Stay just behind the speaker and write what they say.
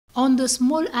On the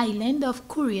small island of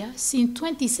Kuriat, since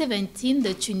 2017,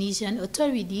 the Tunisian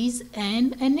authorities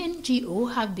and an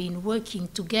NGO have been working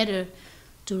together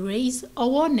to raise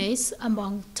awareness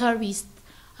among tourists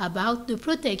about the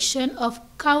protection of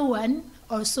Kauan,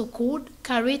 also called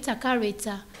Careta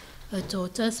careta, a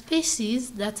turtle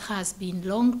species that has been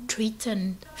long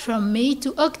threatened. From May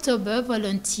to October,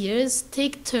 volunteers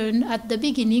take turn at the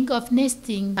beginning of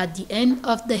nesting at the end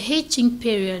of the hatching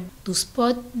period to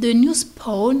spot the new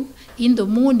spawn in the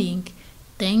morning,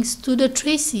 thanks to the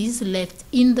traces left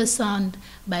in the sand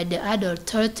by the adult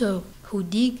turtle, who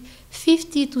dig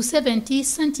 50 to 70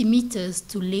 centimeters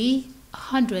to lay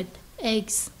 100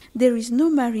 eggs. There is no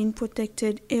marine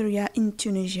protected area in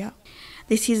Tunisia.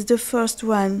 This is the first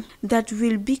one that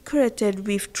will be created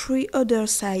with 3 other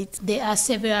sites. There are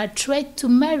several threats to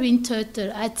marine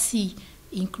turtle at sea,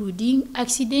 including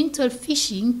accidental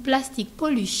fishing, plastic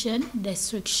pollution,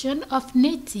 destruction of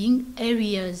netting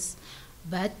areas.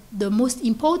 But the most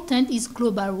important is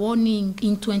global warming.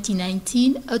 In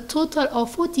 2019, a total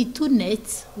of 42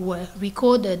 nets were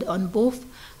recorded on both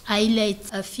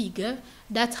islets, a figure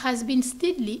that has been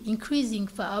steadily increasing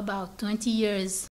for about 20 years.